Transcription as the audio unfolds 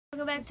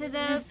Go back to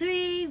the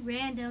three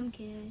random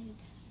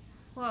kids.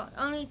 Well,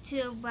 only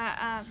two, but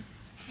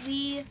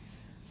we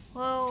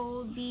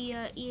will be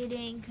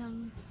eating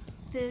some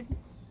food.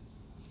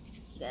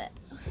 Good.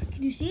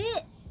 Can you see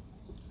it?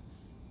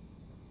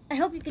 I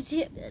hope you can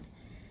see it good.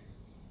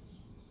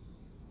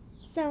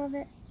 Some of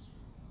it.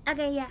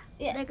 Okay, yeah.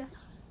 Yeah. There you go.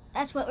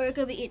 That's what we're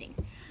gonna be eating.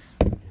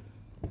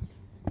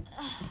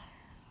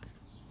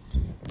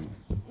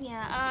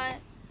 Yeah.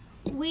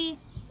 We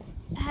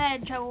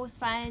had troubles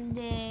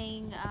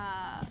finding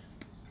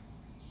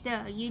the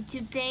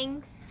YouTube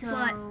things, so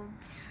But,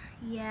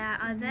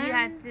 yeah. Then you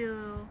have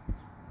to.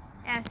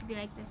 It has to be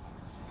like this.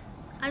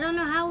 I don't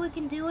know how we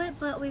can do it,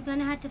 but we're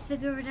gonna have to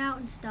figure it out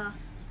and stuff.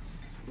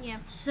 Yeah.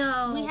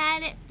 So We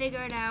had it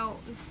figured out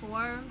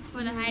before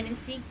for the hide and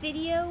seek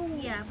video.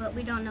 yeah, but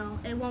we don't know.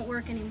 It won't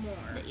work anymore.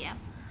 But yeah.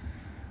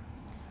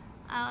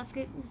 Let's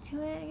get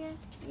into it, I guess.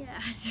 Yeah,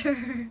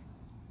 sure.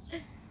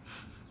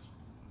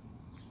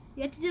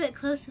 You have to do it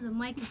close to the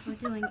mic if we're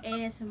doing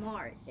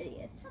ASMR,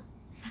 idiot.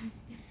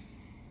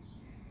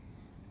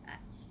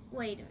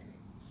 Wait a minute.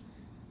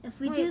 If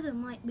we do the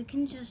mic, we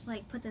can just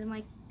like put the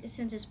mic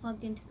since it's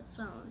plugged into the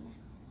phone.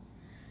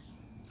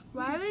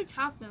 Why are we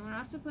talking? We're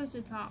not supposed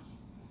to talk.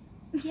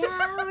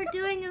 Yeah, we're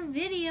doing a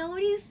video. What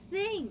do you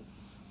think?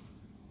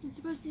 It's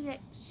supposed to be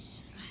like,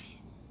 shh.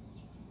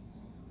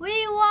 What do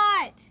you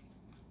want?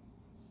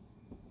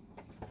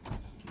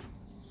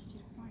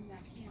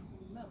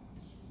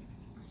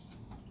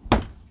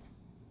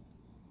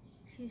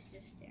 She's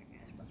just staring at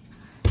us.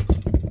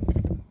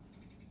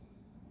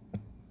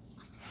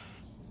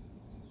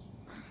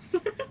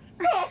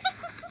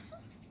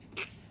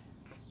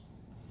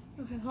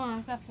 Okay, hold on.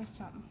 I got for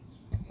something.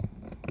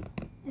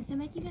 Is the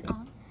mic even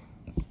on?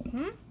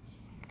 Hmm?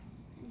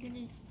 You can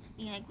just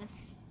be like this.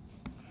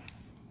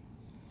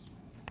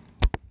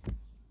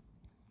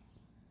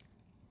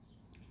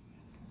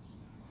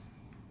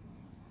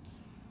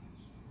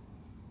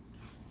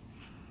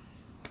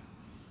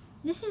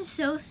 This is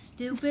so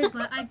stupid,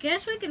 but I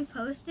guess we can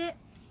post it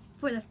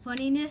for the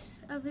funniness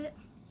of it.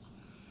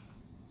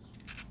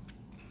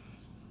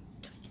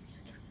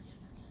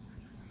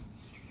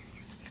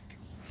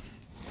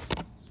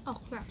 Oh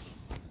crap.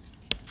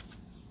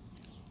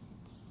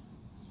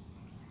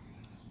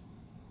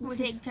 We'll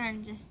take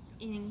turns just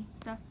eating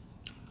stuff.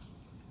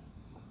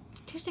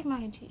 Tastes like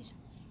mac and cheese.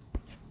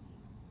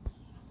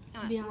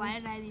 To be Why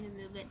honest. did I even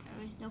move it?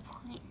 There was no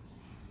point.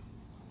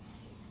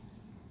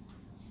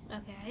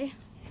 Okay.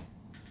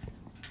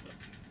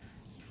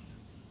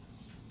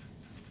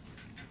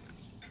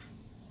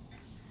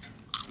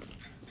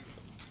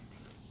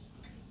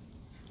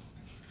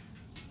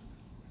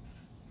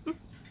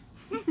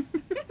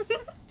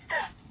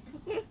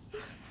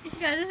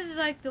 Yeah, this is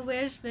like the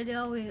weirdest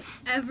video we've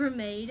ever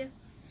made.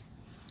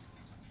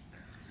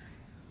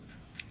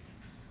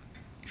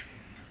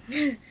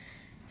 Hit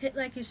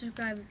like and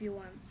subscribe if you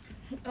want.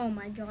 Oh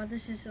my god,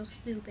 this is so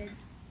stupid.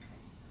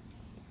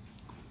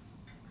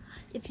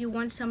 If you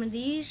want some of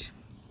these,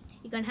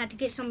 you're gonna have to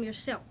get some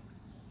yourself.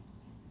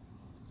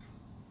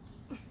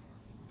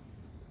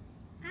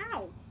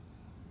 Ow!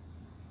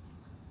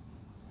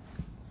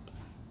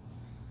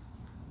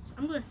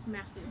 I'm gonna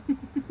smack you.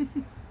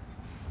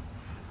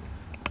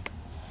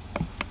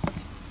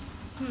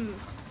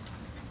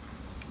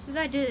 If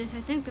I do this,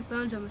 I think the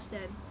phone's almost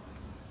dead.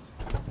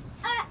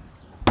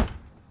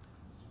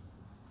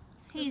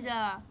 He's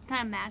kind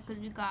of mad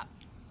because we got.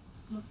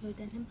 More food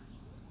than him.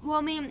 Well,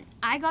 I mean,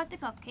 I got the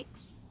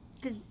cupcakes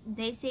because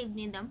they saved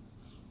me them,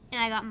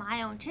 and I got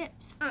my own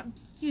chips.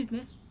 Excuse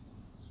me.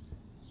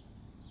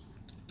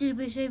 Did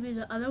we save you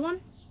the other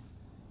one?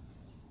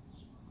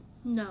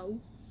 No.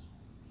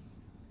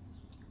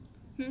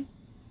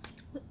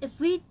 If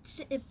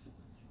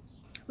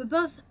we're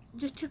both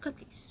just two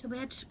cupcakes, so we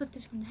had to split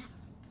this one in half.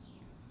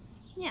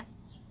 Yeah.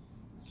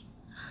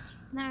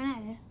 Not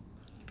right now.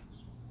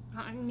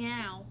 Not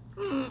now.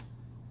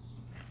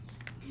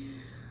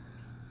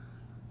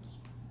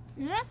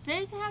 Is that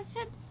fake to have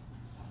chips?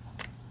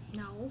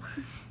 No.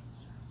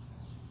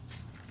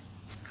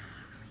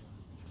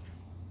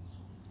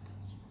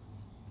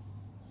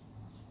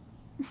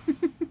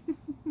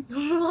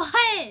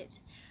 What?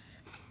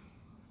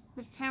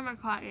 The camera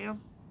caught you.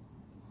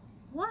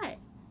 What?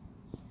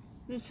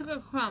 You took a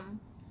crumb.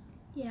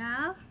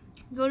 Yeah?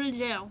 Go to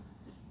jail.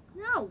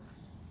 No.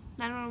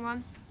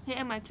 911.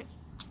 Hit my chip.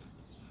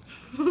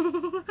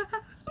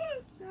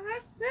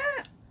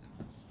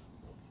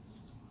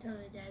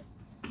 Totally dead.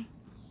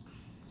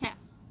 Yeah.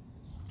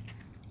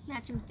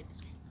 Not your chips.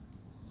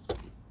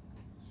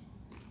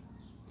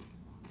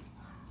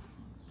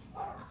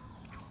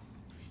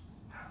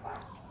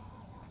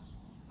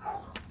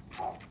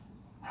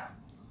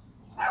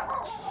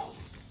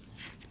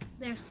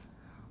 There.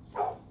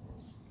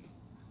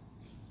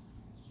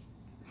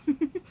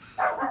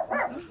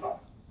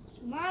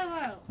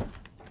 Milo.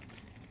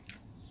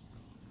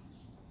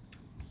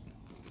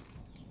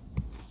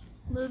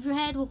 Move your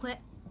head real quick.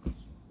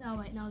 Oh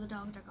wait, no, the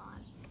dogs are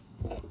gone.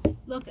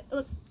 Look,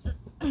 look.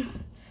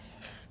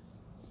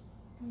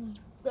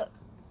 Look.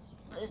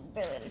 There's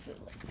barely any food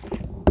left.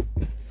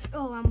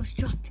 Oh, I almost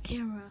dropped the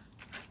camera.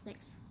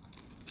 Thanks.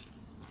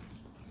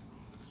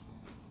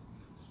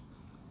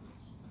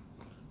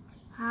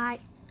 Hi.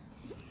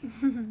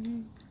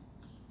 I'm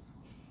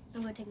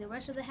gonna take the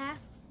rest of the half.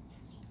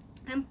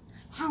 No.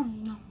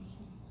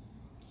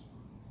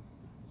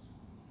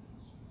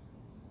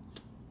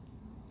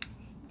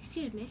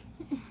 Excuse me.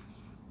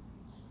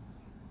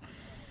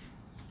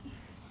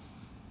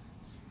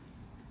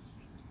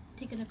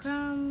 Taking a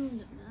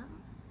crumb.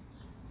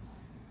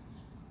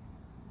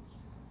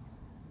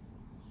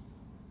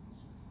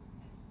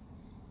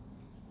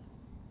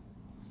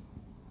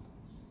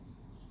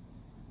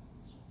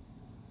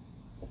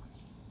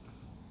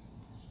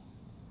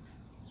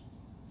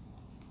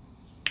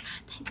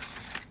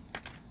 Thanks.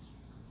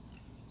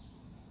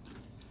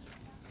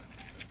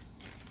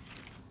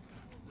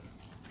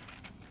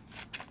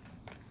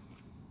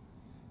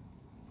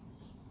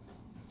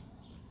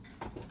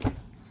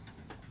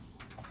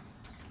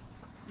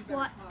 You better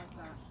What? pause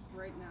that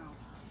right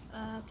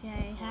now.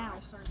 Okay, Before how? I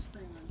start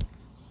screaming.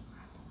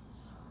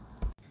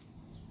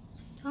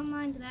 Don't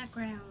mind the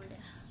background.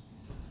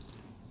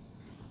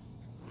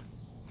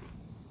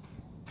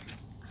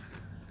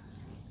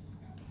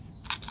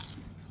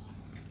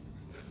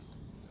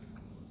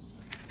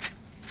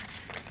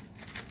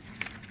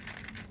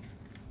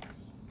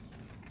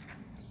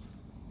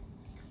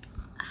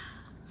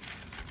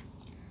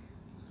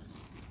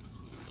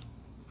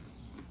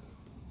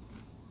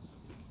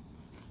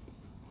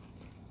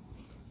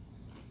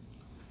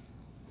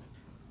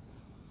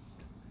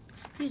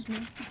 Excuse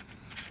me.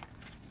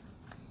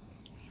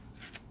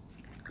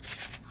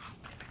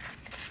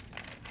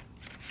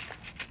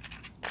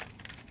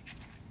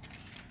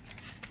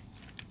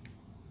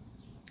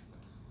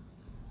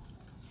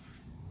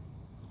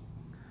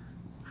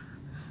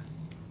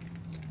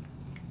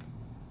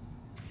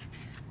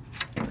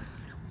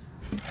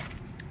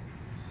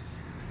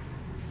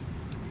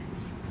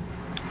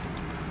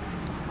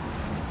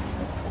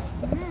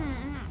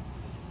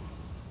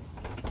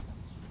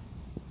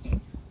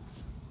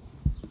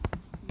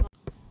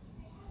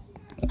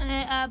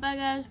 Okay, bye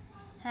guys.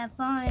 Have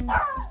fun.